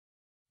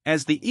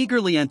As the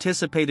eagerly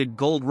anticipated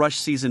Gold Rush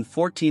Season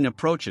 14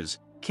 approaches,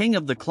 King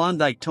of the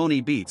Klondike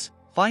Tony Beets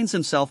finds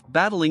himself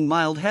battling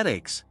mild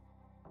headaches.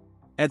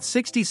 At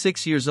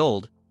 66 years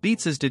old,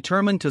 Beets is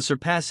determined to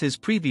surpass his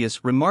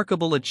previous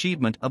remarkable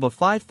achievement of a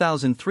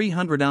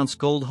 5,300-ounce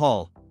gold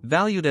haul,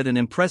 valued at an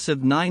impressive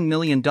 $9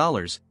 million,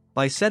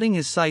 by setting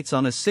his sights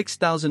on a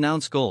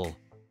 6,000-ounce goal.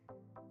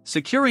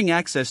 Securing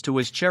access to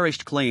his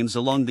cherished claims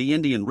along the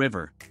Indian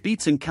River,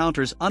 Beets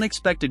encounters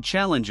unexpected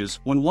challenges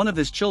when one of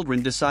his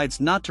children decides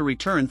not to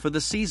return for the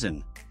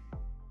season.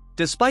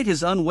 Despite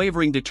his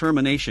unwavering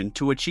determination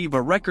to achieve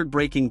a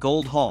record-breaking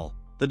gold haul,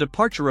 the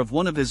departure of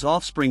one of his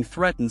offspring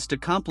threatens to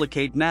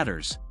complicate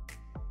matters.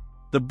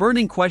 The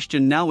burning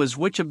question now is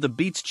which of the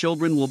Beets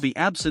children will be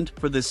absent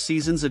for this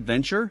season's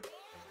adventure?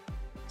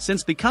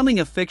 Since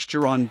becoming a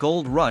fixture on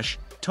Gold Rush,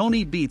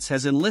 Tony Beets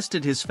has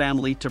enlisted his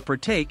family to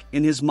partake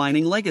in his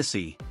mining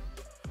legacy.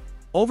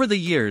 Over the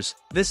years,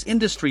 this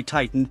industry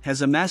titan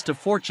has amassed a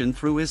fortune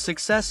through his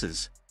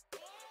successes.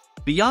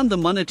 Beyond the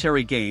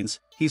monetary gains,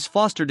 he's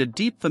fostered a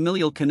deep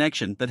familial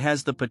connection that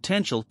has the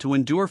potential to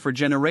endure for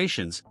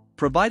generations,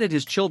 provided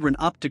his children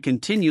opt to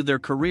continue their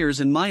careers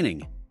in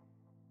mining.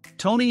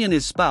 Tony and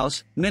his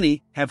spouse,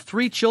 Minnie, have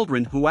 3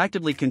 children who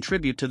actively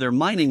contribute to their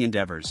mining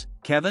endeavors: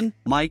 Kevin,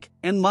 Mike,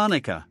 and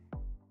Monica.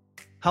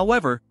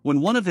 However,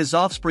 when one of his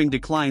offspring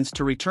declines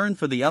to return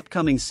for the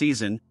upcoming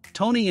season,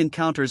 Tony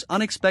encounters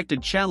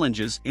unexpected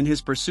challenges in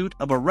his pursuit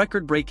of a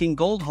record-breaking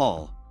gold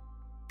haul.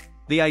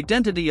 The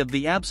identity of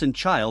the absent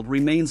child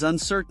remains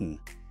uncertain.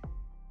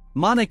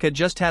 Monica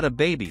just had a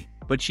baby,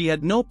 but she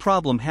had no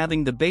problem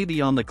having the baby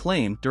on the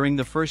claim during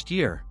the first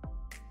year.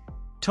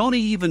 Tony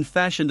even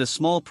fashioned a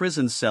small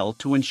prison cell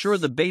to ensure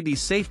the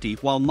baby's safety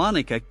while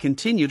Monica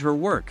continued her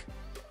work.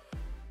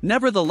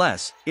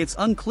 Nevertheless, it's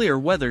unclear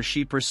whether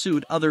she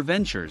pursued other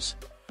ventures.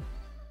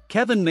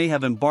 Kevin may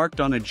have embarked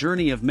on a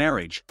journey of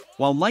marriage,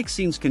 while Mike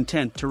seems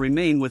content to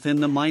remain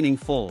within the mining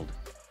fold.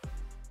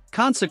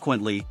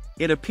 Consequently,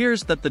 it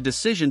appears that the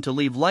decision to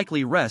leave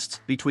likely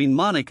rests between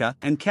Monica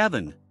and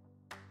Kevin.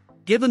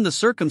 Given the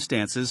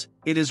circumstances,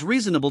 it is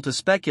reasonable to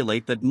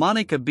speculate that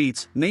Monica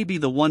Beets may be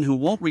the one who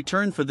won't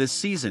return for this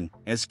season,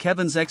 as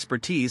Kevin's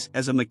expertise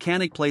as a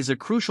mechanic plays a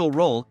crucial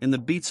role in the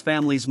Beets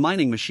family's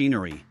mining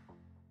machinery.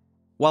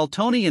 While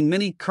Tony and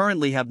Minnie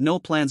currently have no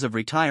plans of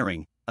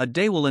retiring, a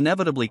day will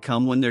inevitably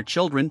come when their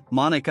children,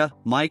 Monica,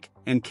 Mike,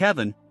 and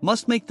Kevin,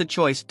 must make the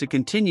choice to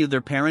continue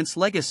their parents'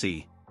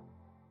 legacy.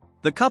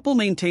 The couple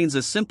maintains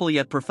a simple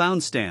yet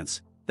profound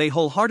stance: they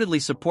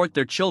wholeheartedly support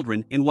their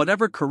children in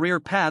whatever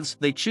career paths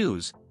they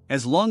choose,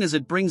 as long as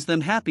it brings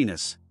them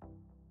happiness.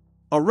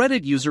 A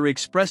Reddit user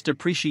expressed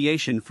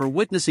appreciation for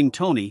witnessing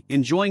Tony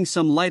enjoying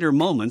some lighter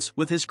moments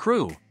with his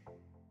crew.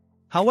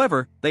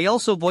 However, they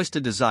also voiced a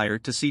desire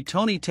to see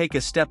Tony take a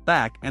step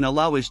back and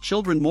allow his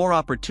children more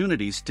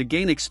opportunities to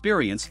gain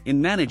experience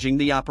in managing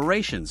the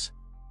operations.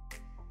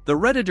 The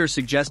Redditor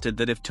suggested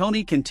that if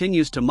Tony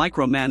continues to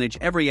micromanage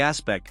every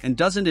aspect and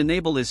doesn't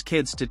enable his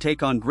kids to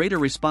take on greater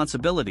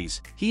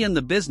responsibilities, he and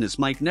the business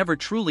might never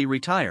truly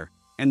retire,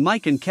 and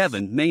Mike and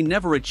Kevin may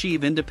never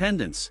achieve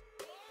independence.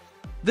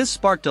 This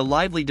sparked a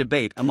lively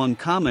debate among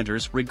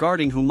commenters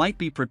regarding who might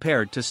be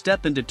prepared to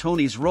step into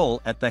Tony's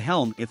role at the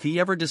helm if he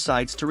ever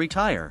decides to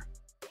retire.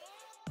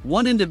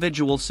 One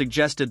individual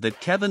suggested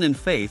that Kevin and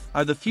Faith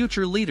are the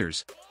future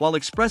leaders, while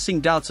expressing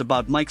doubts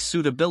about Mike's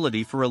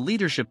suitability for a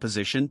leadership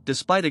position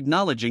despite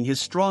acknowledging his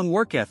strong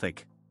work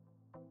ethic.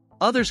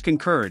 Others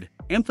concurred,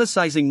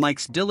 emphasizing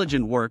Mike's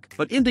diligent work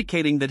but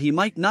indicating that he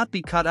might not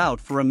be cut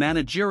out for a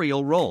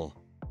managerial role.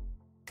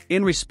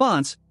 In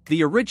response,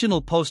 the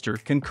original poster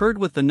concurred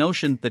with the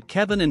notion that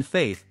Kevin and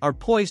Faith are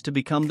poised to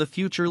become the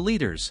future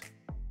leaders.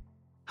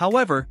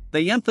 However,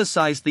 they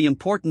emphasized the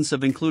importance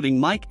of including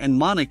Mike and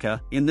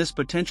Monica in this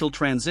potential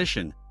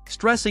transition,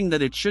 stressing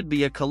that it should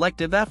be a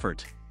collective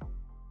effort.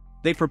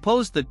 They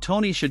proposed that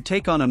Tony should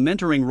take on a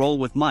mentoring role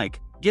with Mike,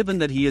 given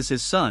that he is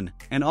his son,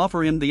 and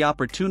offer him the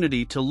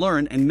opportunity to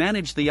learn and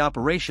manage the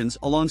operations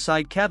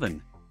alongside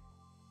Kevin.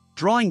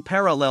 Drawing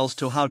parallels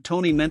to how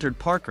Tony mentored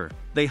Parker,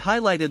 they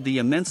highlighted the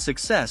immense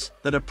success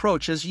that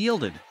approach has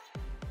yielded.